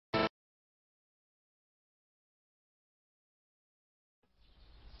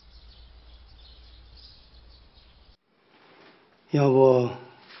要不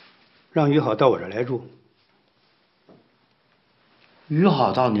让于好到我这儿来住？于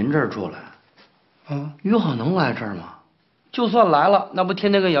好到您这儿住来？啊，于好能来这儿吗？就算来了，那不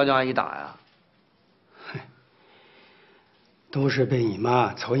天天跟姚静阿姨打呀？嗨，都是被你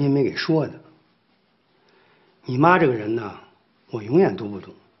妈曹银梅给说的。你妈这个人呢，我永远都不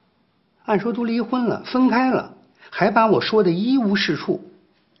懂。按说都离婚了，分开了，还把我说的一无是处，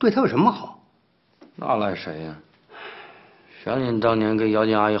对她有什么好？那赖谁呀？想你当年跟姚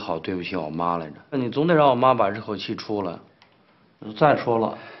静阿姨好，对不起我妈来着。那你总得让我妈把这口气出来。再说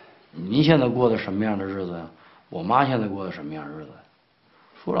了，您现在过的什么样的日子呀？我妈现在过的什么样的日子呀？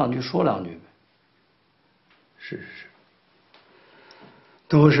说两句说两句呗。是，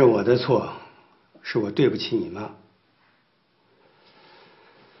都是我的错，是我对不起你妈。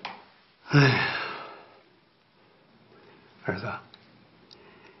哎呀，儿子，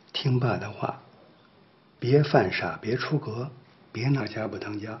听爸的话，别犯傻，别出格，别拿家不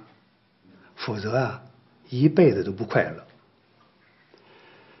当家，否则啊，一辈子都不快乐。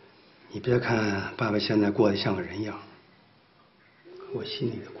你别看爸爸现在过得像个人样，我心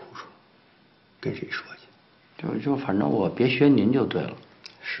里的苦楚，跟谁说去？就反正我别学您就对了。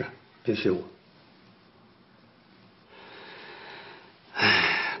是，别学我。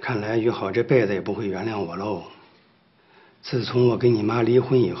哎，看来于好这辈子也不会原谅我喽。自从我跟你妈离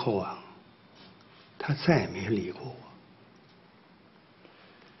婚以后啊，他再也没理过我。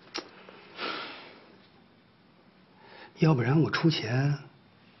要不然我出钱，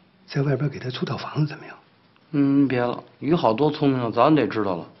在外边给他租套房子怎么样？别了，于好多聪明啊，早得知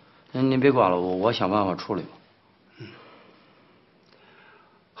道了。您别管了，我想办法处理吧。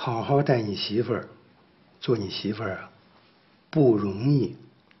好好待你媳妇儿，做你媳妇儿啊，不容易。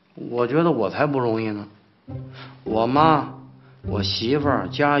我觉得我才不容易呢。我妈、我媳妇儿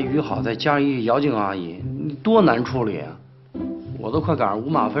加于好，再加一姚静阿姨，你多难处理啊！我都快赶上五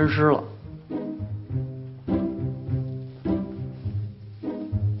马分尸了。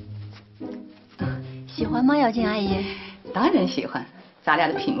喜欢吗，姚静阿姨？当然喜欢，咱俩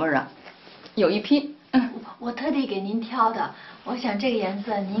的品味啊，有一拼。我特地给您挑的，我想这个颜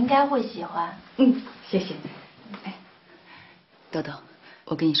色你应该会喜欢。谢谢。哎，豆豆，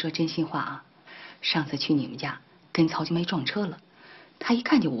我跟你说真心话啊，上次去你们家跟曹金梅撞车了，她一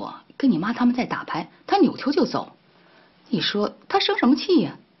看见我跟你妈他们在打牌，她扭头就走。你说她生什么气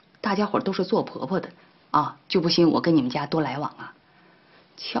呀？大家伙都是做婆婆的啊，就不信我跟你们家多来往啊。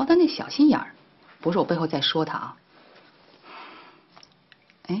瞧她那小心眼儿，不是我背后在说她啊。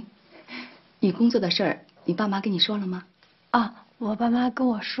哎，你工作的事儿，你爸妈跟你说了吗？啊，我爸妈跟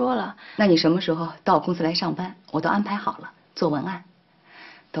我说了。那你什么时候到公司来上班？我都安排好了，做文案。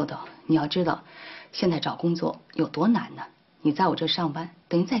豆豆，你要知道，现在找工作有多难呢？你在我这上班，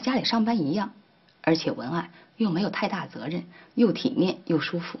等于在家里上班一样，而且文案又没有太大责任，又体面又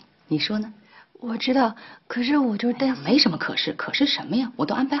舒服，你说呢？我知道，可是我就担心。没什么可是，可是什么呀？我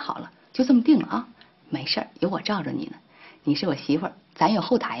都安排好了，就这么定了啊。没事儿，有我罩着你呢。你是我媳妇儿，咱有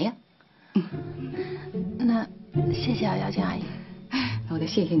后台呀。那谢谢啊，姚静阿姨。我得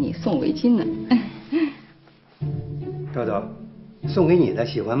谢谢你送围巾呢。豆豆，送给你的，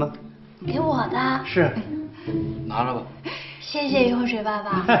喜欢吗？给我的。是。拿着吧。谢谢于洪水爸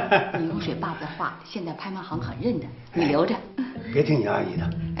爸。于洪水爸爸的话，现在拍卖行很认的，你留着。别听你阿姨的。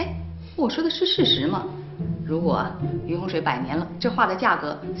哎，我说的是事实嘛。如果于洪水100年了，这画的价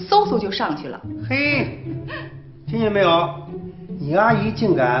格嗖就上去了。嘿，听见没有？你阿姨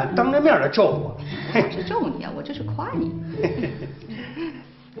竟敢当着面的咒我。我是咒你啊，我这是夸你。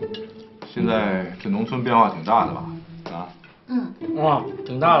现在这农村变化挺大的吧？啊？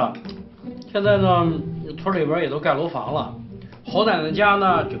挺大的。现在呢，村里边也都盖楼房了。侯奶奶家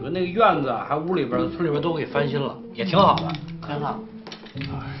呢，整个那个院子还屋里边、村里边都给翻新了，也挺好的，挺好。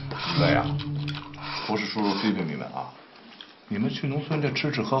对呀，不是叔叔批评你们啊，你们去农村这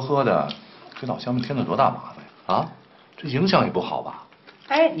吃吃喝喝的，给老乡们添了多大麻烦呀？啊，这影响也不好吧？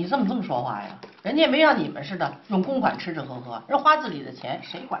哎，你怎么这么说话呀？人家也没让你们似的用公款吃吃喝喝，人花自己的钱，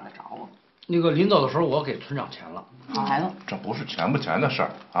谁管得着啊？那个临走的时候，我给村长钱了。好孩子，这不是钱不钱的事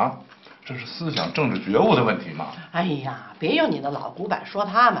儿啊，这是思想政治觉悟的问题嘛。哎呀，别用你的老古板说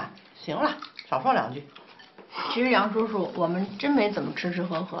他们。行了，少说两句。其实杨叔叔，我们真没怎么吃吃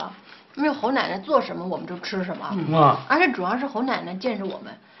喝喝，因为侯奶奶做什么我们就吃什么。而且主要是侯奶奶见着我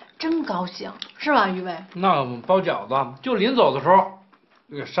们，真高兴，是吧，于伟？那包饺子，就临走的时候，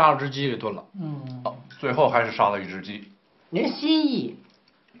给杀了只鸡给炖了。哦，最后还是杀了一只鸡。您心意。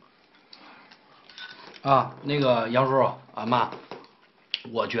啊，那个杨叔叔啊妈，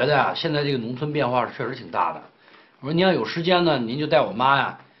我觉得呀，现在这个农村变化确实挺大的。我说您要有时间呢，您就带我妈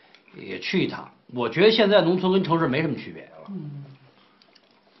呀，也去一趟。我觉得现在农村跟城市没什么区别了。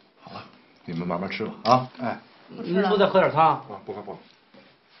你们慢慢吃吧啊。哎，您不再喝点汤？啊，不喝不喝。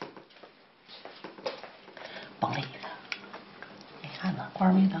甭理他，你看那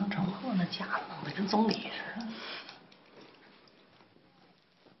官没当成，呵，那家弄得跟总理似的。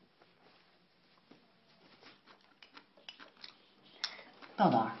豆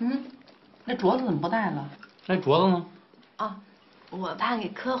豆，那镯子怎么不戴了？那镯子呢？哦，我怕给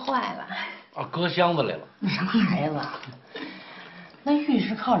磕坏了。啊，搁箱子里了。傻孩子，那玉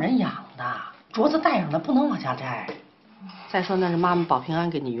是靠人养的，镯子戴上了不能往下摘。再说那是妈妈保平安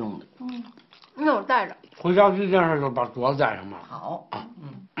给你用的。那我带着。回家第一件事就把镯子带上吧。好。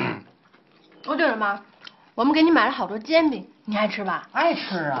哦，对了，妈，我们给你买了好多煎饼，你爱吃吧？爱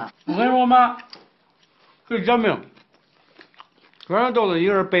吃啊。我跟你说，妈，这煎饼全是豆豆一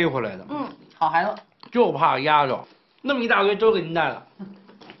个人背回来的。好孩子。就怕压着，那么一大堆都给您带了。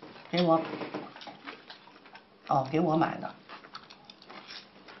给我。哦，给我买的。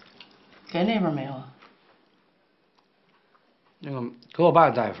给那边没有啊？那个给我爸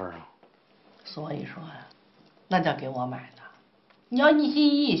带一份啊。所以说呀，那叫给我买的。你要一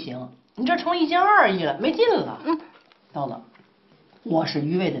心一意行，你这成一心二意了，没劲了。豆豆，我是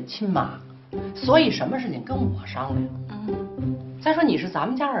于卫的亲妈，所以什么事情跟我商量。再说你是咱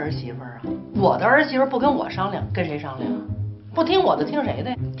们家儿媳妇啊，我的儿媳妇不跟我商量，跟谁商量啊？不听我的，听谁的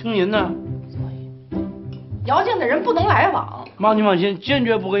呀？听您的。所以，姚静的人不能来往。妈，您放心，坚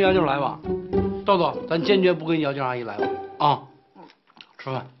决不跟姚静来往。豆豆，咱坚决不跟姚静阿姨来往啊！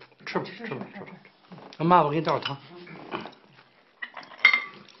吃饭，吃吧，吃吧，吃吧。让妈，我给你倒点汤。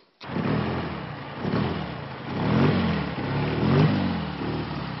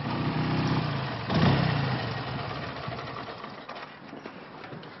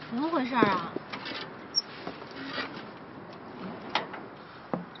怎么回事啊？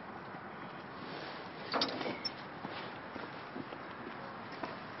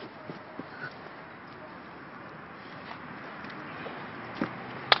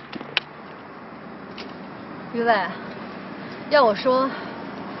于伟，要我说，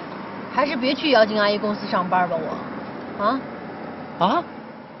还是别去姚静阿姨公司上班吧，我。啊？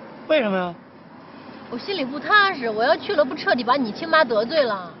为什么呀？我心里不踏实，我要去了不彻底把你亲妈得罪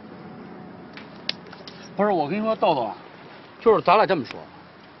了。不是，我跟你说，豆豆啊，就是咱俩这么说，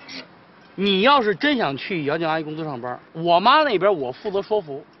你要是真想去姚静阿姨公司上班，我妈那边我负责说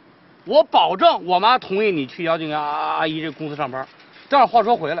服，我保证我妈同意你去姚静阿姨这公司上班。但是话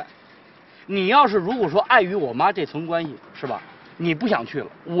说回来，你要是如果说碍于我妈这层关系，是吧？你不想去了，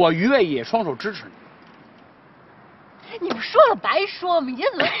我于卫也双手支持你。你不说了白说吗？你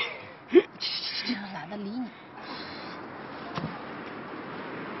这怎么？懒得理你。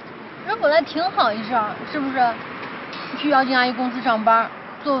人本来挺好一事儿，是不是？去姚静阿姨公司上班，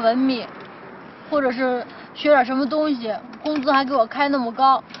做文秘，或者是学点什么东西，工资还给我开那么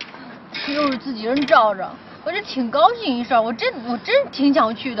高，又是自己人罩着，我这挺高兴一事儿。我真挺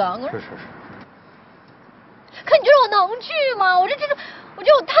想去的。是。可你觉得我能去吗？我觉得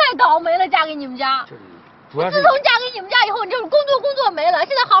我太倒霉了，嫁给你们家。主要是自从嫁给你们家以后，你这种工作没了，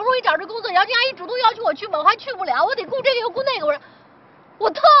现在好不容易找这工作，姚静阿姨主动要求我去嘛，我还去不了，我得顾这个又顾那个，我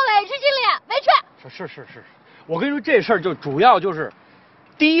特委屈，心里没去。是，我跟你说这事儿就主要就是，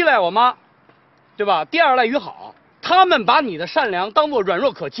第一赖我妈，对吧？第二赖于好，他们把你的善良当做软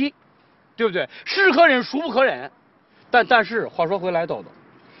弱可欺，对不对？是可忍，孰不可忍。但是话说回来，豆豆，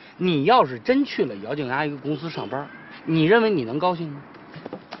你要是真去了姚静阿姨公司上班，你认为你能高兴吗？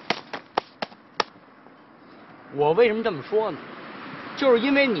我为什么这么说呢？就是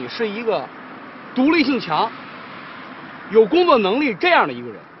因为你是一个独立性强、有工作能力这样的一个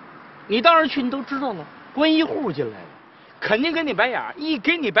人，你当时去你都知道了，关一户进来了，肯定给你白眼，一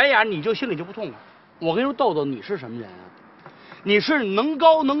给你白眼你就心里就不痛快。我跟你说，豆豆，你是什么人啊？你是能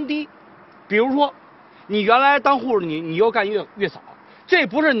高能低，比如说，你原来当护士，你又干月嫂，这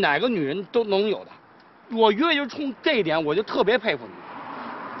不是哪个女人都能有的。我越就冲这一点，我就特别佩服你。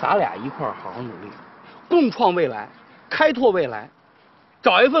咱俩一块儿好好努力。共创未来，开拓未来，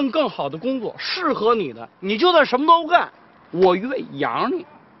找一份更好的工作，适合你的，你就算什么都不干，我愿意养你。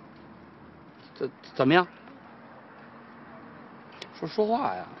怎么样？说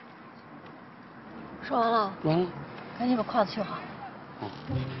话呀！说完了。完了。赶紧把胯子修好。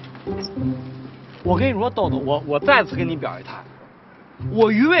我跟你说，豆豆，我再次给你表一态，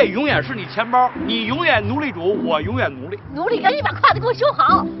我于卫永远是你钱包，你永远奴隶主，我永远奴隶。奴隶，赶紧把胯子给我修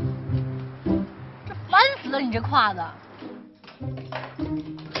好。烦死了，你这胯子！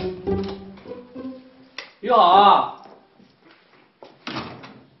你好啊！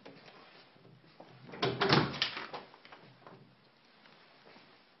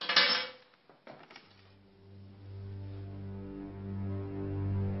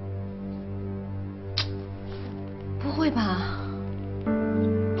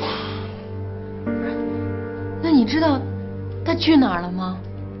知道他去哪儿了吗？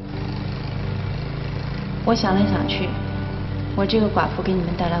我想来想去，我这个寡妇给你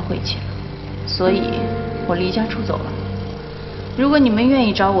们带来晦气了，所以我离家出走了。如果你们愿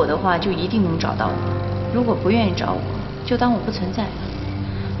意找我的话，就一定能找到我；如果不愿意找我，就当我不存在吧。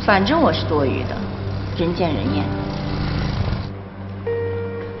反正我是多余的，人见人厌。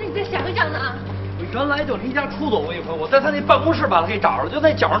那你在想想呢？我原来就离家出走过一回，我在他那办公室把他给找着了，就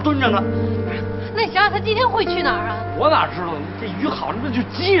在角上蹲着呢。那你想想他今天会去哪儿啊？我哪知道呢？这鱼好，这就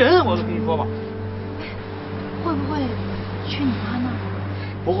急人，我都跟你说吧。会不会去你妈那儿？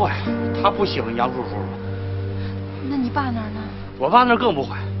不会，他不喜欢杨叔叔。那你爸那儿呢？我爸那更不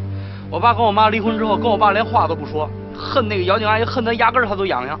会。我爸跟我妈离婚之后，跟我爸连话都不说，恨那个姚静阿姨，恨他牙根他都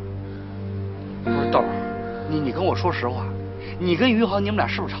痒痒。不是豆儿，你跟我说实话，你跟于豪你们俩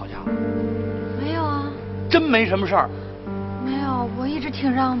是不是吵架了？没有啊。真没什么事儿。没有，我一直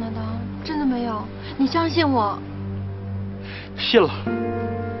挺让他的，真的没有。你相信我。信了。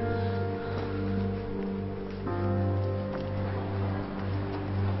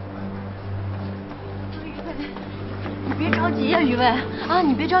你别着急呀，于卫啊，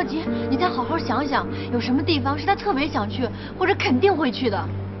你别着急，你再好好想想，有什么地方是他特别想去，或者肯定会去的。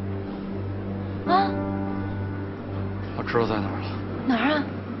啊？我知道在哪儿了。哪儿啊？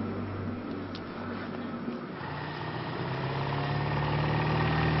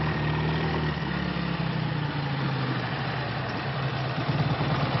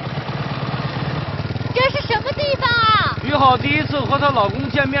这是什么地方啊？于好第一次和她老公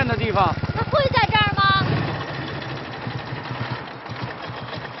见面的地方。他会在这儿吗？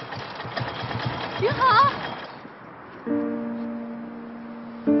于好。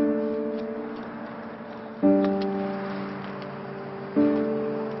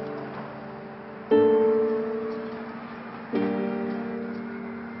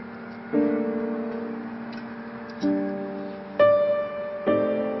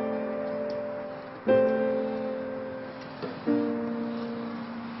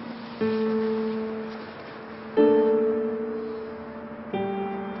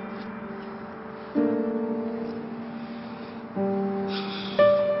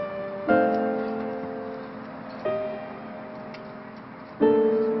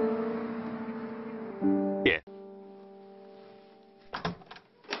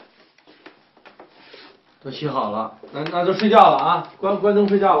都洗好了，那就睡觉了啊！关灯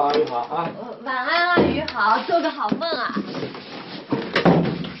睡觉了啊，于好啊。晚安啊，于好，做个好梦啊。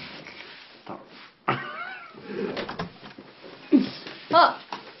哦。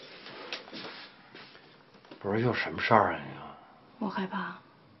不是有什么事儿啊你？我害怕。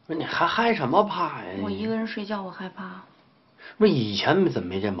不是你还害什么怕呀？我一个人睡觉，我害怕。不是以前怎么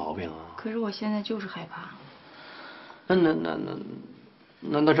没这毛病啊？可是我现在就是害怕。那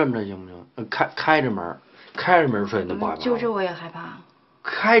这么着行不行？开着门睡那不害怕？就这我也害怕。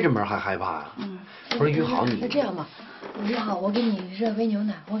开着门还害怕呀？不是于好你。那这样吧，于好，我给你热杯牛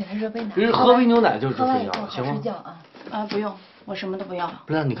奶，我给他热杯奶。喝杯牛奶就喝完以睡觉，后好行吗？睡觉啊。啊，不用，我什么都不要。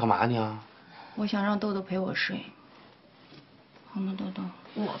不是让你干嘛呢？我想让豆豆陪我睡。好吗，豆豆？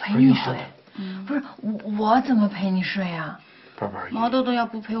我陪你睡。不是我怎么陪你睡啊？不是。毛豆豆要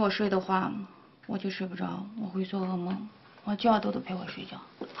不陪我睡的话，我就睡不着，我会做噩梦。我就要豆豆陪我睡觉。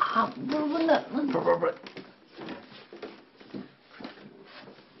啊，不是，那。不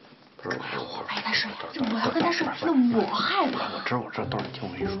是。我陪他睡，我要跟他睡，那我害怕。我知道，豆儿，你听我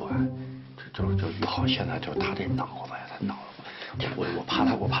跟你说啊，就于好现在就是他这脑子呀，他脑子，我怕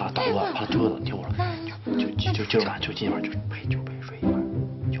他捣乱，怕他折腾。你听我说，就今晚就陪睡一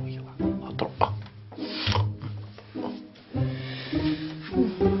晚，就一晚，好豆儿啊。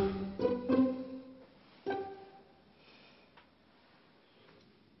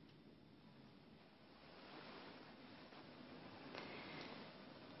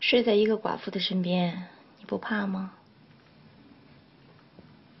睡在一个寡妇的身边，你不怕吗？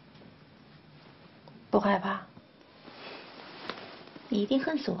不害怕。你一定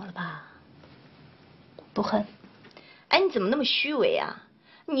恨死我了吧？不恨。哎，你怎么那么虚伪啊？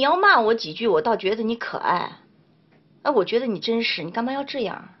你要骂我几句，我倒觉得你可爱。哎，我觉得你真实，你干嘛要这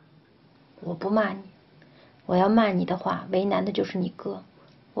样？我不骂你，我要骂你的话，为难的就是你哥，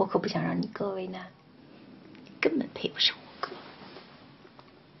我可不想让你哥为难。你根本配不上我哥。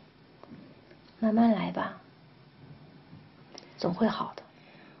慢慢来吧，总会好的。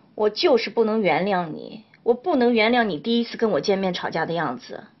我就是不能原谅你，我不能原谅你第一次跟我见面吵架的样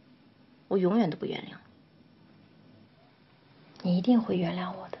子，我永远都不原谅你。你一定会原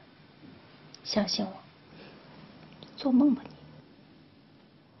谅我的，相信我。做梦吧你！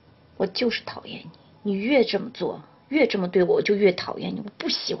我就是讨厌你，你越这么做，越这么对我，我就越讨厌你，我不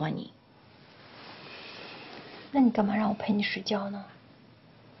喜欢你。那你干嘛让我陪你睡觉呢？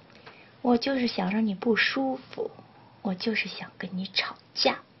我就是想让你不舒服，我就是想跟你吵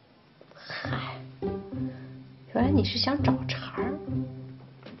架。嗨，原来你是想找茬儿。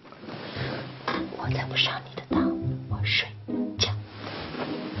我才不上你的当，我睡觉。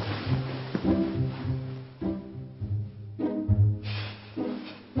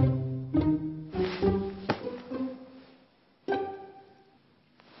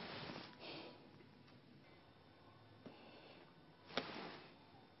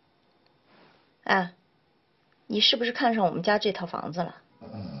哎，你是不是看上我们家这套房子了？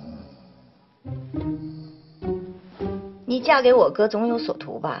你嫁给我哥总有所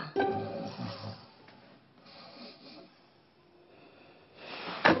图吧？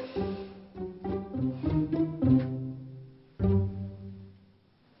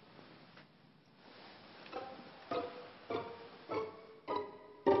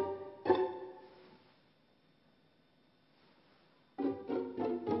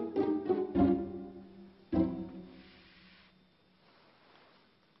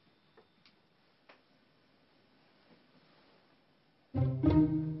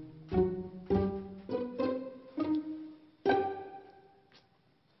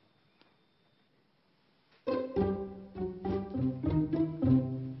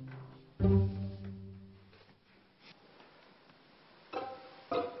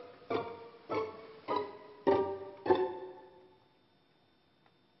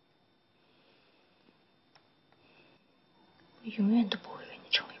我永远都不会跟你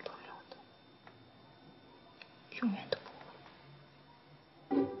成为朋友的，永远都不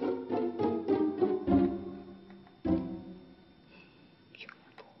会，永远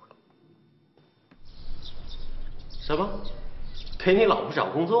不会。什么？陪你老婆找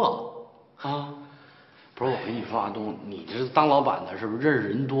工作？啊，不是我跟你说，阿东，你这当老板的是不是认识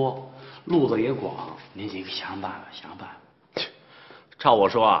人多，路子也广？您几个想想办法，想想办法。照我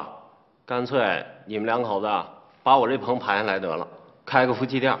说啊，干脆你们两口子把我这棚盘下来得了，开个夫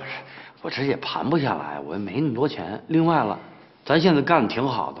妻店。我这也盘不下来，我也没那么多钱。另外了，咱现在干的挺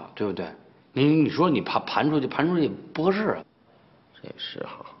好的，对不对？你说你盘出去也不合适啊。这也是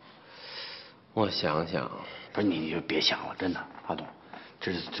哈，我想想，不是你就别想了，真的，阿东，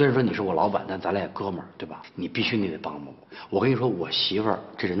这虽然说你是我老板，但咱俩也哥们儿，对吧？你必须得帮帮我。我跟你说，我媳妇儿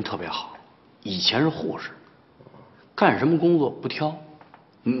这人特别好，以前是护士，干什么工作不挑。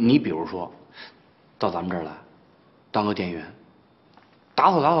你比如说，到咱们这儿来，当个店员，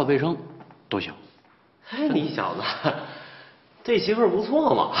打扫卫生都行。哎，你小子这媳妇儿不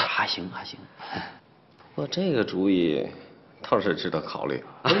错嘛。还行。我这个主意倒是值得考虑。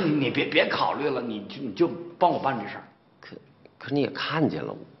不是你别考虑了，你就帮我办这事儿。可你也看见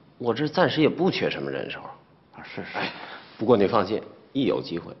了，我这暂时也不缺什么人手。啊，是。哎，不过你放心，一有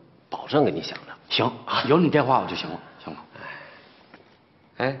机会，保证给你想着。行啊，有你电话我就行了。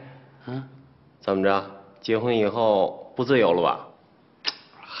哎，怎么着？结婚以后不自由了吧？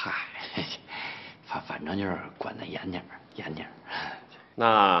嗨，反正就是管得严点。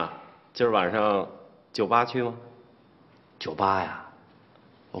那今儿晚上酒吧去吗？酒吧呀，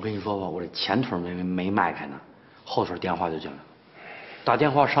我跟你说吧，我这前腿没迈开呢，后腿电话就进来了。打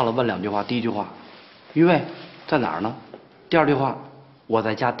电话上来问2句话，第一句话，于卫在哪儿呢？第2句话，我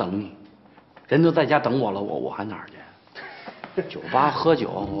在家等你。人都在家等我了，我还哪儿去？酒吧喝酒，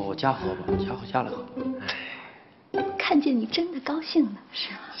我家喝吧，家里喝。看见你真的高兴了，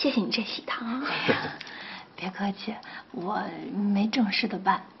是吗？谢谢你这喜糖。别客气，我没正式的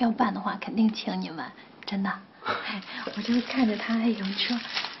办，要办的话肯定请你们，真的。哎，我就是看着他，哎呦，你说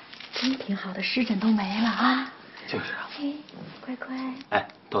真挺好的，湿疹都没了啊。就是啊。哎，乖乖。哎，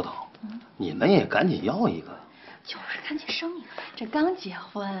豆豆，你们也赶紧要一个。就是赶紧生一个，这刚结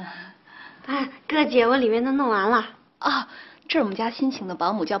婚。啊，哥姐，我里面都弄完了。啊，这是我们家新请的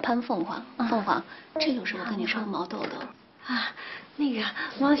保姆，叫潘凤凰。凤凰，这就是我跟你说的毛豆豆。啊，那个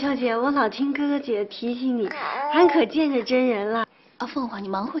王小姐，我老听哥哥姐提起你，俺可见着真人了。啊，凤凰，你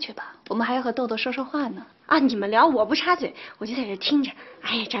忙活去吧，我们还要和豆豆说说话呢。啊，你们聊我不插嘴，我就在这听着，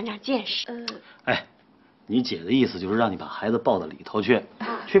哎呀，长见识。哎，你姐的意思就是让你把孩子抱到里头去，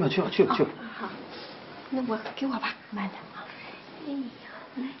去吧。好，那给我吧，慢点啊。哎呀，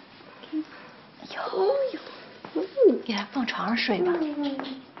来，给。给他放床上睡吧。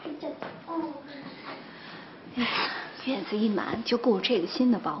哎呀，院子一满就雇这个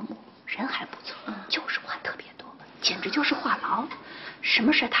新的保姆，人还不错，就是话特别多，简直就是话痨，什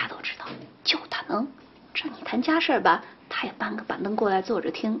么事他都知道，就他能。这你谈家事吧，他也搬个板凳过来坐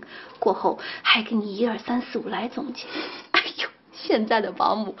着听，过后还给你1、2、3、4、5来总结。哎呦，现在的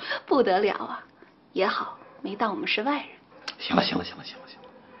保姆不得了啊！也好，没当我们是外人。行了，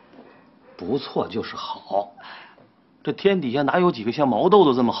不错就是好。这天底下哪有几个像毛豆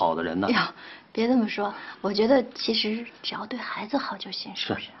豆这么好的人呢？哟，别这么说，我觉得其实只要对孩子好就行，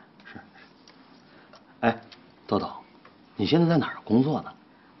是不是？是。哎，豆豆，你现在在哪儿工作呢？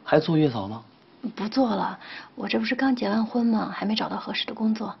还做月嫂吗？不做了，我这不是刚结完婚吗？还没找到合适的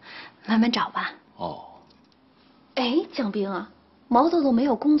工作，慢慢找吧。哦。哎，蒋兵啊，毛豆豆没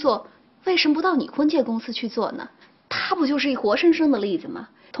有工作，为什么不到你婚介公司去做呢？他不就是一活生生的例子吗？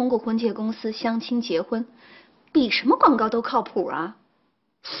通过婚介公司相亲结婚，比什么广告都靠谱啊！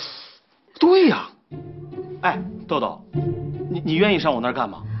对呀。哎，豆豆，你愿意上我那儿干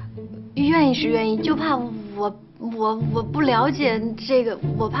吗？愿意是愿意，就怕我不了解这个，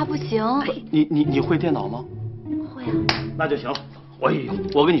我怕不行。你会电脑吗？会啊。那就行了。哎呦，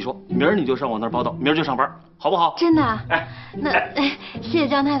我跟你说，明儿你就上我那儿报道，明儿就上班，好不好？真的啊？哎，那谢谢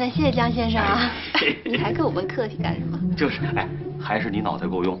江太太，谢谢江先生啊。你还跟我问客气干什么？就是，哎，还是你脑袋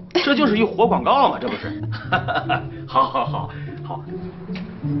够用，这就是一活广告嘛，这不是？好。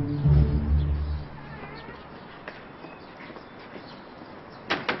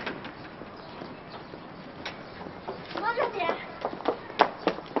王小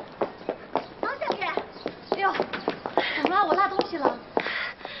姐，哎呦，怎么了？我落东西了。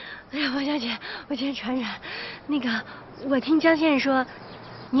哎呀，王小姐，我先传传。那个，我听江先生说，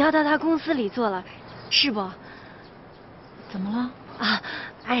你要到他公司里做了，是不？怎么了？啊，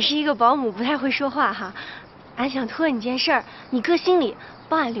俺是一个保姆，不太会说话哈。俺想托你件事儿，你搁心里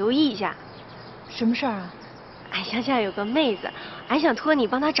帮俺留意一下。什么事儿啊？俺乡下有个妹子，俺想托你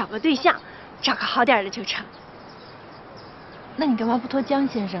帮她找个对象，找个好点的就成。那你干嘛不托江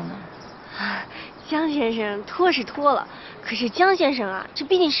先生呢？江先生托是托了，可是江先生啊，这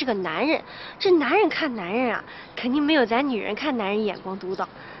毕竟是个男人，这男人看男人啊，肯定没有咱女人看男人眼光独到。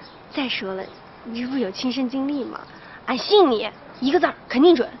再说了，你这不是有亲身经历吗？俺信你，一个字儿肯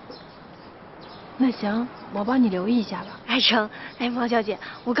定准。那行，我帮你留意一下吧。哎成，哎毛小姐，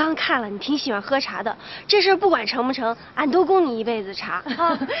我刚看了，你挺喜欢喝茶的，这事儿不管成不成，俺都供你一辈子茶。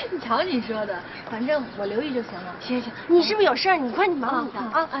啊，你瞧你说的，反正我留意就行了。行，你是不是有事儿？你快去忙你的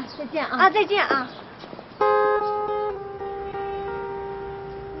啊！哎，再见啊！啊，再见啊！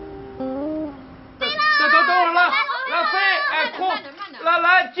等会儿来飞，哎，空，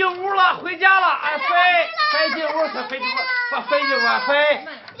来进屋了，回家了，哎，飞进屋，飞进屋，飞进屋，飞。人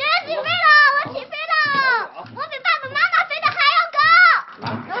起飞了，我起飞了，我比爸爸妈妈飞得还要高。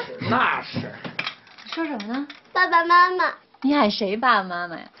那是。说什么呢？爸爸妈妈。你喊谁爸爸妈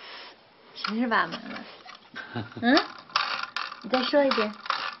妈呀？谁是爸爸妈妈？嗯？你再说一遍。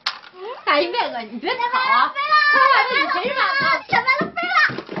大一妹子，你别跑啊！飞了！快问你谁是爸爸妈妈？小白了，飞了！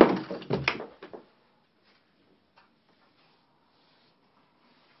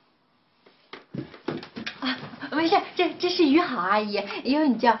啊，没事，这是于好阿姨，以后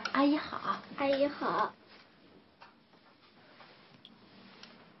你叫阿姨好。阿姨好。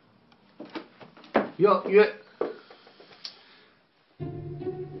约。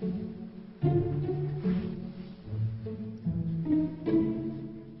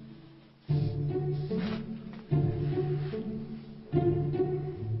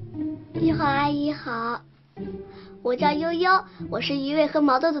你好，阿姨好，我叫悠悠，我是于伟和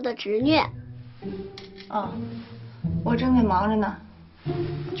毛豆豆的侄女。哦，我正在忙着呢，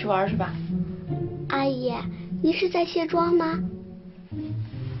去玩去吧。阿姨，你是在卸妆吗？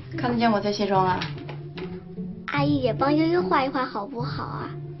看得见我在卸妆啊？阿姨也帮悠悠画一画好不好啊？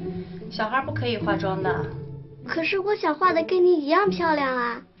小孩不可以化妆的。可是我想画的跟你一样漂亮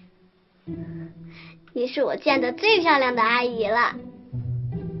啊！你是我见的最漂亮的阿姨了。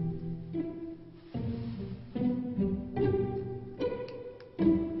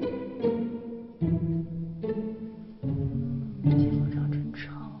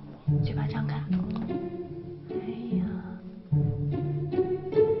嘴巴张开。哎呀，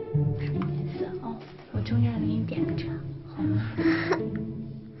什么颜色？哦，我中间给你点个茶，好吗？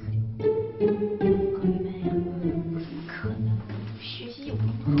可以没呀？怎么可能？学习有那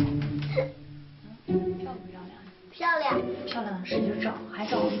么好？漂不漂亮？漂亮。漂亮的使劲照，还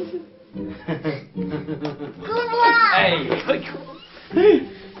照。姑姑。哎呦，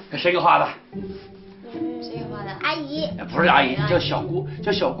谁给画的？谁给画的？阿姨。不是阿姨，叫小姑，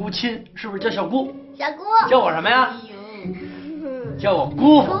叫小姑亲，是不是叫小姑？小姑。叫我什么呀？叫我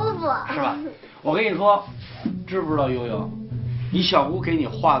姑父，姑父是吧？我跟你说，知不知道悠悠，你小姑给你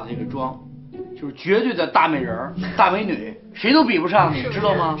化的这个妆，就是绝对的大美人儿、大美女，谁都比不上你，知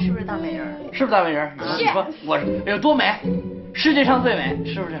道吗？是不是大美人？是不是大美人？你说我有多美？世界上最美，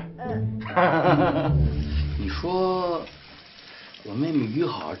是不是？你说我妹妹于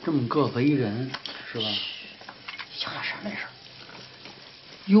好这么个为人，是吧？小点声，没事。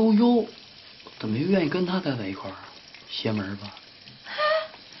悠悠怎么又愿意跟他待在一块儿？邪门吧？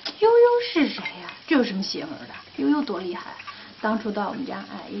悠悠是谁呀？这有什么邪门的？悠悠多厉害！当初到我们家，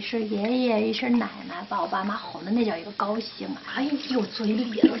哎，一声爷爷，一声奶奶，把我爸妈哄的那叫一个高兴啊！哎呦，嘴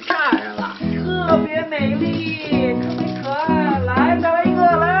咧到这儿了，特别美丽，特别可爱。来，再来一个，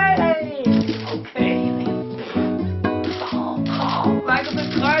来，哎 ，OK。好，来个最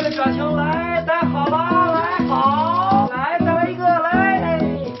可爱的表情，来，戴好了，来，好，来，再来一个，来，哎，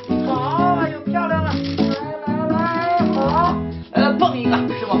好，哎呦，漂亮了，来，好，蹦一个，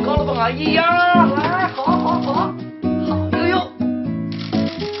是往高了蹦啊，一样，来，好，悠悠。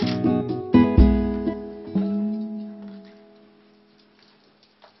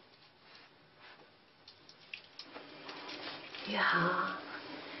于豪，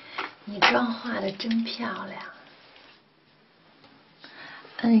你妆化的真漂亮。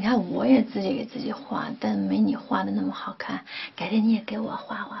你看我也自己给自己画，但没你画的那么好看。改天你也给我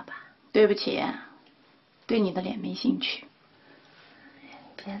画画吧。对不起，对你的脸没兴趣。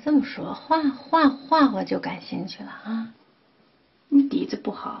别这么说，画就感兴趣了啊。你底子不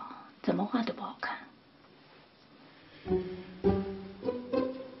好，怎么画都不好看。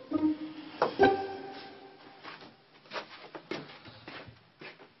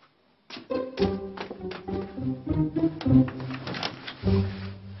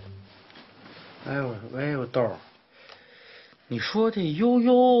哎呦，豆儿，你说这悠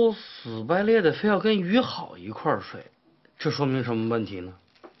悠死白咧的非要跟于好一块儿睡，这说明什么问题呢？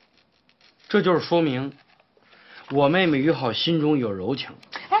这就是说明我妹妹于好心中有柔情。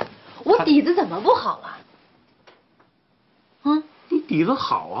哎，我底子怎么不好了？你底子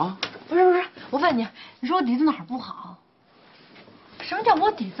好啊。不是，我问你，你说我底子哪儿不好？什么叫我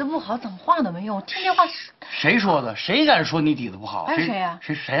底子不好？怎么画都没用，天天画。谁说的？谁敢说你底子不好？谁呀？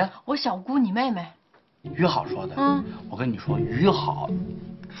谁呀？我小姑，你妹妹。于好说的。我跟你说，于好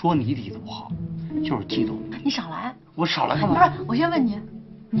说你底子不好，就是嫉妒你。你少来。我少来干嘛？不是，我先问你，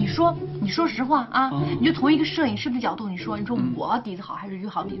你说实话啊？你就从一个摄影师的角度，你说我底子好还是于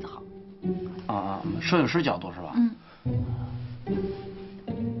好底子好？摄影师角度是吧？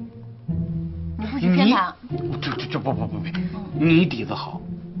你不许偏袒。这不，你底子好，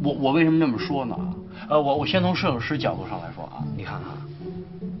我为什么这么说呢？我先从摄影师角度上来说啊，你看啊，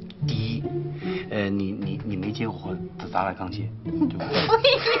第一，你没结过婚，咱俩刚结，对吧？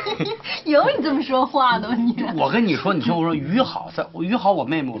有你这么说话的吗你？我跟你说，你听我说，于好我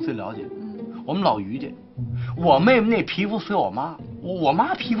妹妹我最了解，我们老于家，我妹妹那皮肤随我妈，我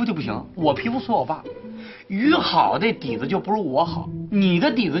妈皮肤就不行，我皮肤随我爸。于好这底子就不如我好，你的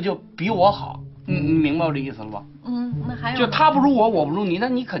底子就比我好，你明白我这意思了吧？那还有就他不如我，我不如你，那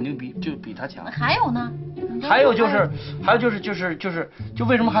你肯定比他强。还有呢？还有就是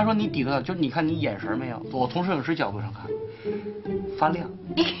为什么还说你底子好？就是你看你眼神没有？我从摄影师角度上看，发亮，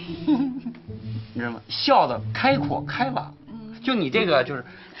你知道吗？笑的开阔开朗。就你这个就是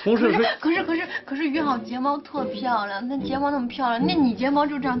从摄影师。可是于好睫毛特漂亮，那睫毛那么漂亮，那你睫毛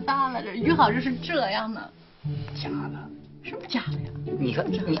就这样耷拉着，于好就是这样的。假的。什么假的呀？你看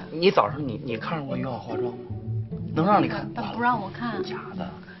你早上你看上过于好化妆吗？能让你看？但不让我看。假的。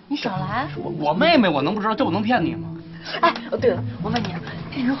你少来。我妹妹我能不知道？这我能骗你吗？哎，对了，我问你，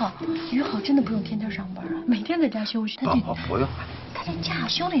于好真的不用天天上班啊？每天在家休息。不用。他这假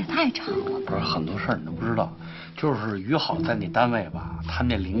休的也太长了。不是很多事儿你都不知道，就是于好在那单位吧，他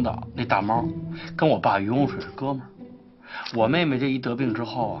那领导那大猫，跟我爸于洪水是哥们儿。我妹妹这一得病之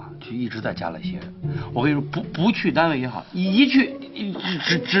后啊，就一直在家里歇着。我跟你说，不去单位也好，一去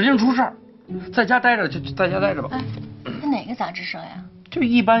指定出事儿，在家待着就在家待着吧。哎，那哪个杂志社呀？就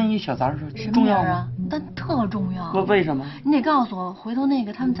一般一小杂志社。重要啊？但特重要。为什么？你得告诉我，回头那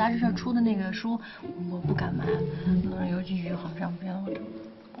个他们杂志社出的那个书，我不敢买，尤其于好上边我。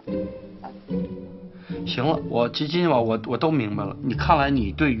行了，我今晚我都明白了。你看来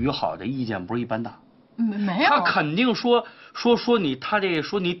你对于好的意见不是一般大。没有。他肯定说你，他这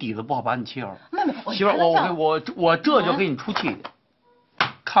说你底子不好，把你气着了。没，媳妇儿，我这就给你出气去，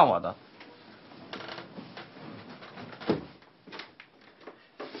看我的。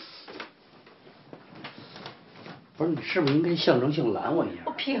不是你是不是应该象征性拦我一下？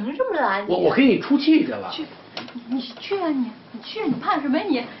我凭什么拦你？我给你出气去了。你去啊你去，你怕什么？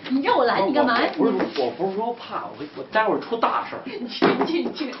你让我拦你干嘛？不是，我不是说怕，我待会儿出大事儿。你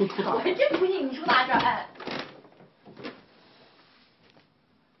去，出大事。我还真不信你出大事哎。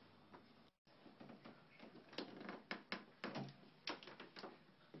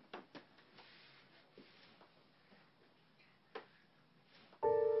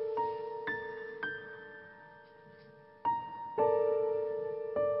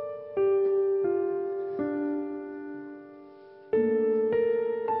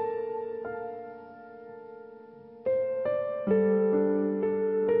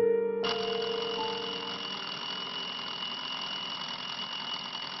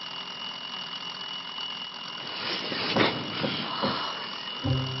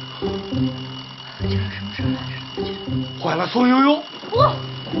了，宋悠悠。我。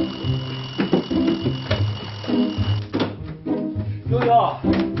悠悠。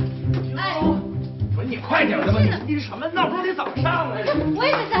哎。不是你快点的吧？你什么闹钟？你怎么上来的？我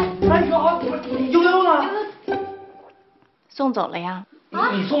也在。哎，你好，悠悠呢？送走了呀。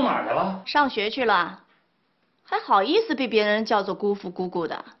你送哪儿去了？上学去了。还好意思被别人叫做姑父姑姑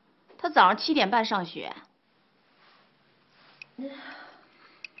的？他早上7点半上学。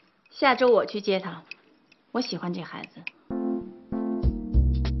下周我去接他，我喜欢这孩子。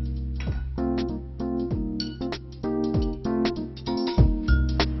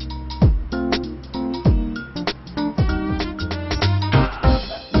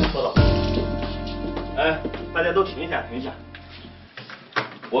豆豆，哎，大家都停一下，停一下。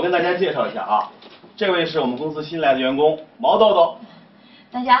我跟大家介绍一下啊，这位是我们公司新来的员工毛豆豆。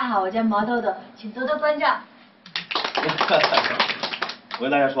大家好，我叫毛豆豆，请多多关照。我跟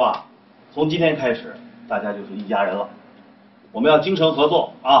大家说啊，从今天开始，大家就是一家人了。我们要精诚合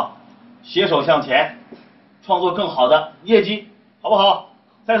作啊，携手向前，创作更好的业绩，好不好？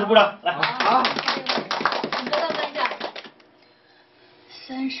再次鼓掌，来。好。请多多关照。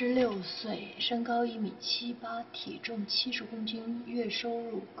36岁，身高1.78米，体重70公斤，月收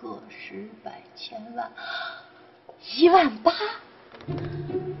入个10、100、1000万，1.8万。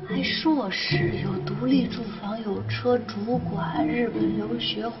还硕士，有独立住房，有车，主管，日本留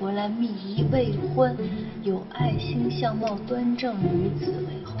学回来，觅姨，未婚，有爱心，相貌端正，女子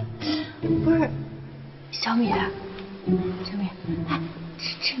未婚。不是，小米，哎，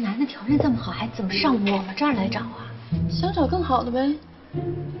这男的条件这么好，还怎么上我们这儿来找啊？想找更好的呗。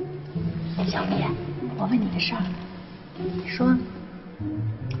小米，我问你个事儿，你说。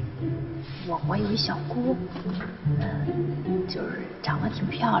我有一小姑，就是长得挺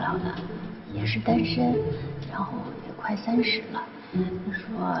漂亮的，也是单身，然后也快30了。你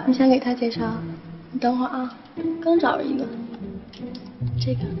说你想给她介绍？你等会儿啊，刚找着一个，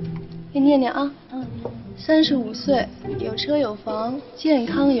这个给你念念啊。35岁，有车有房，健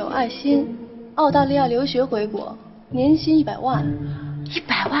康有爱心，澳大利亚留学回国，年薪100万。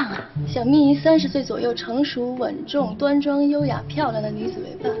100万啊！想觅一30岁左右，成熟稳重、端庄优雅、漂亮的女子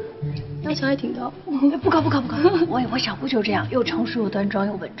为伴。要求还挺高，不高。我小姑就这样，又成熟又端庄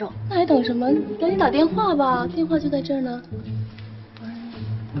又稳重。那还等什么？赶紧打电话吧，电话就在这儿呢。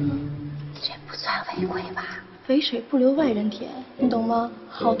这不算违规吧？肥水不流外人田，你懂吗？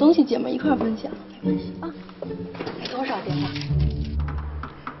好东西姐妹一块分享，没关系啊。给多少电话？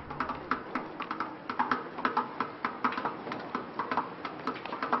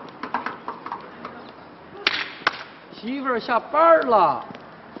媳妇儿下班了。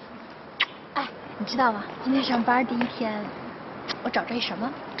哎，你知道吗？今天上班第一天，我找着一什么？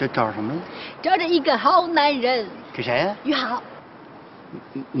这找什么？找着一个好男人。给谁呀？于好。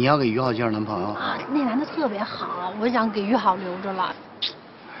你要给于好介绍男朋友啊？那男的特别好，我想给于好留着了。哎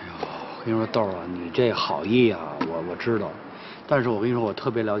呦，我跟你说豆儿啊，你这好意啊，我知道，但是我跟你说，我特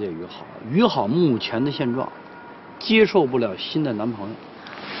别了解于好。于好目前的现状，接受不了新的男朋友。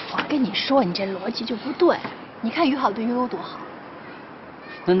我跟你说，你这逻辑就不对。你看于好对悠悠多好，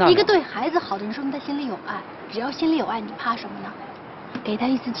那一个对孩子好的人，说明他心里有爱。只要心里有爱，你怕什么呢？给他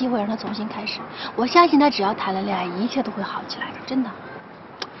一次机会，让他重新开始。我相信他只要谈了恋爱，一切都会好起来的，真的。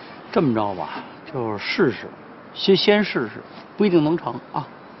这么着吧，就是试试，先试试，不一定能成啊。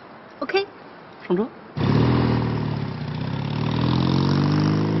OK， 上车。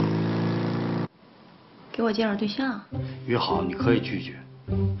给我介绍对象。于好，你可以拒绝。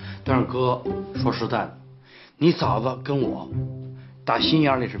但是哥，说实在的，你嫂子跟我打心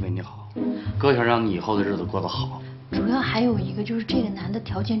眼里是为你好，哥想让你以后的日子过得好。主要还有一个就是这个男的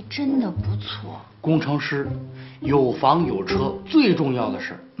条件真的不错，工程师，有房有车，最重要的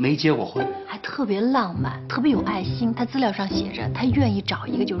是没结过婚，还特别浪漫，特别有爱心。他资料上写着，他愿意找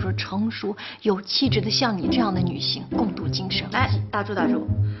一个就是说成熟有气质的像你这样的女性共度今生。哎，大柱，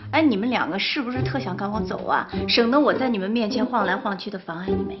哎，你们2个是不是特想赶我走啊？省得我在你们面前晃来晃去的，妨碍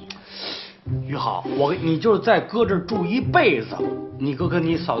你们呀。于好，你就是在哥这儿住一辈子，你哥跟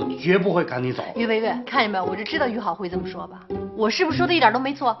你嫂子绝不会赶你走。于薇薇，看见没有？我就知道于好会这么说吧。我是不是说的一点都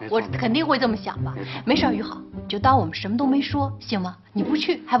没错？我肯定会这么想吧。没事，于好，就当我们什么都没说，行吗？你不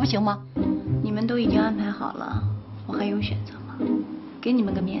去还不行吗？你们都已经安排好了，我还有选择吗？给你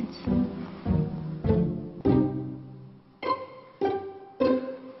们个面子。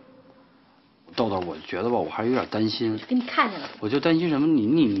豆豆，我觉得吧，我还是有点担心。给你看见了。我就担心什么？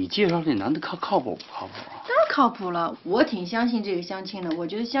你介绍这男的靠谱不靠谱啊？当然靠谱了，我挺相信这个相亲的。我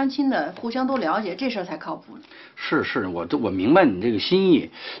觉得相亲的互相都了解，这事儿才靠谱呢。是，我明白你这个心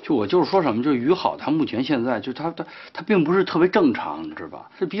意。我就是说什么，就是于好他目前现在就他并不是特别正常，你知道吧？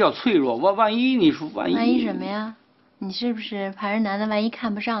是比较脆弱。万一你说万一什么呀？你是不是怕人男的万一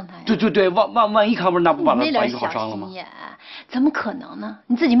看不上他呀？对，万一看不上，那不把他那点把一个好伤了吗？小心眼，怎么可能呢？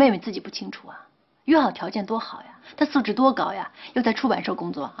你自己妹妹自己不清楚啊？约好条件多好呀，她素质多高呀，又在出版社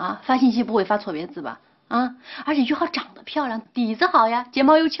工作啊，发信息不会发错别字吧？啊，而且约好长得漂亮，底子好呀，睫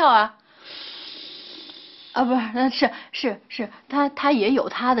毛又翘啊。啊，不是，是，他也有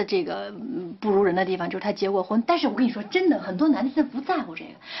他的这个不如人的地方，就是他结过婚。但是我跟你说，真的，很多男的现在不在乎这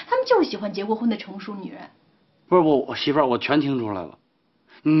个，他们就是喜欢结过婚的成熟女人。不是我媳妇儿，我全听出来了，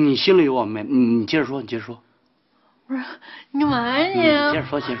你心里有我妹，你接着说，你接着说。不是，你干嘛呀你？接着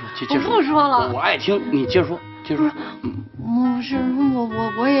说，我不说了。我爱听，你接着说，接着说。不是，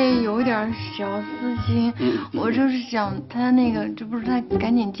我也有一点小私心，我就是想他那个，这不是他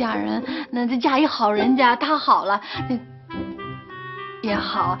赶紧嫁人，那这嫁一好人家，他好了，那也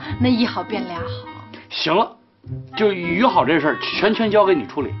好，那一好变俩好。行了，就约好这事儿，全交给你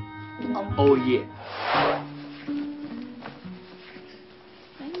处理。哦耶。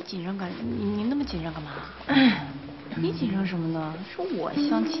哎，你紧张干？你那么紧张干嘛？你紧张什么呢？是我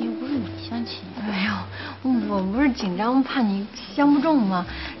相亲，不是你相亲。哎呦，我不是紧张，怕你相不中吗？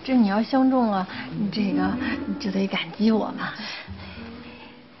这你要相中了，你这个你就得感激我嘛。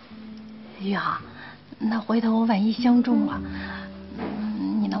玉豪，那回头万一相中了，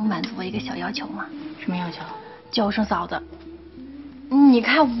你能满足我一个小要求吗？什么要求？叫我声嫂子。你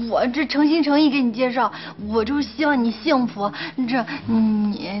看我这诚心诚意给你介绍，我就是希望你幸福。这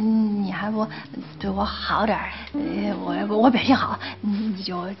你还不对我好点儿，我表现好，你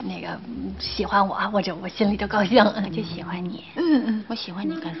就那个喜欢我，我心里就高兴。我就喜欢你。我喜欢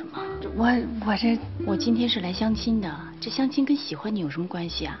你干什么？我今天是来相亲的，这相亲跟喜欢你有什么关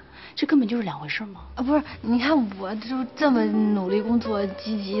系啊？这根本就是两回事嘛。啊，不是，你看我就这么努力工作，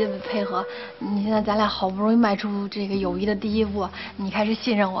积极的配合，你现在咱俩好不容易迈出这个友谊的第一步，你开始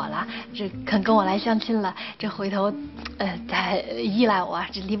信任我了，这肯跟我来相亲了，这回头，再依赖我，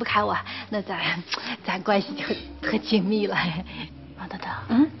这离不开我，那咱关系就特亲密了。王豆豆，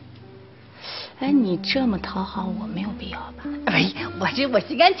哎，你这么讨好我，没有必要吧？哎，我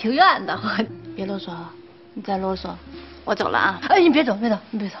心甘情愿的。别啰嗦，你再啰嗦，我走了啊！哎，你别走，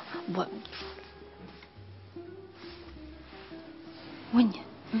我问你，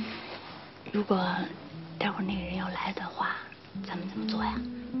如果待会儿那个人要来的话，咱们怎么做呀？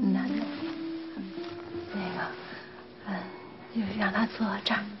那就让他坐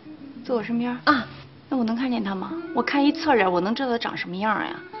这儿，坐我身边啊。那我能看见他吗？我看一侧脸，我能知道他长什么样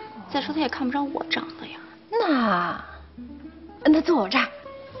呀？再说他也看不着我长得呀。那坐我这儿，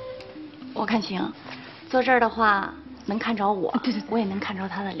我看行。坐这儿的话，能看着我，对，我也能看着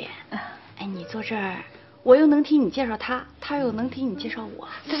他的脸。哎，你坐这儿，我又能听你介绍他，他又能听你介绍我。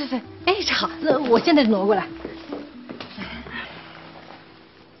对，哎，这好，那我现在就挪过来。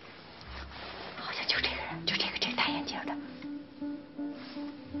好像就这个人，就这个戴眼镜的，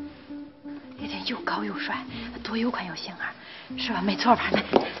有点又高又帅，多有款有型儿，是吧？没错吧？来，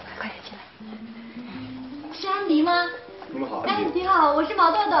快点进来。是安迪吗？你们好，哎，你好，我是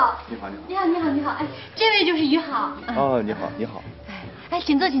毛豆豆。你好，哎，这位就是于好。哦，你好。哎，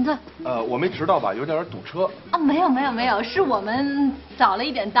请坐。我没迟到吧？有点堵车。啊，没有，是我们早了一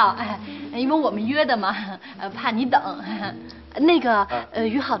点到，因为我们约的嘛，怕你等。那个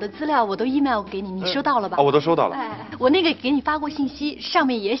于好的资料我都 email 给你，你收到了吧？我都收到了。我那个给你发过信息，上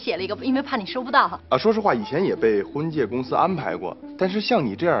面也写了一个，因为怕你收不到。说实话，以前也被婚介公司安排过，但是像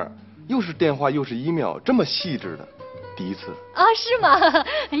你这样，又是电话又是 email，这么细致的，第一次。啊，是吗？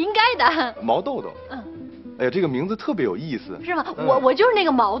应该的。毛豆豆。哎呀，这个名字特别有意思。是吗？我就是那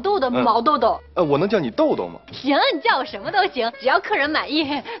个毛豆的毛豆豆。我能叫你豆豆吗？行，你叫我什么都行，只要客人满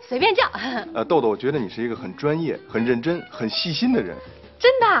意，随便叫。豆豆，我觉得你是一个很专业、很认真、很细心的人。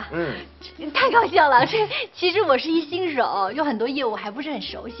真的？太高兴了。其实我是一新手，有很多业务还不是很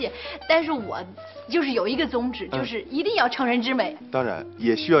熟悉，但是我就是有一个宗旨，就是一定要成人之美。当然，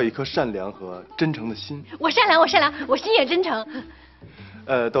也需要一颗善良和真诚的心。我善良，我心也真诚。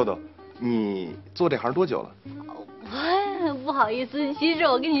豆豆，你做这行多久了？不好意思，其实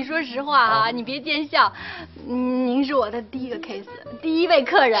我跟你说实话啊，你别见笑，您是我的第一个 case， 第一位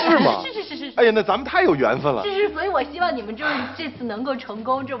客人。是吗？是。哎呀，那咱们太有缘分了。是，所以我希望你们就是这次能够成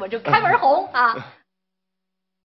功，这我就开门红啊。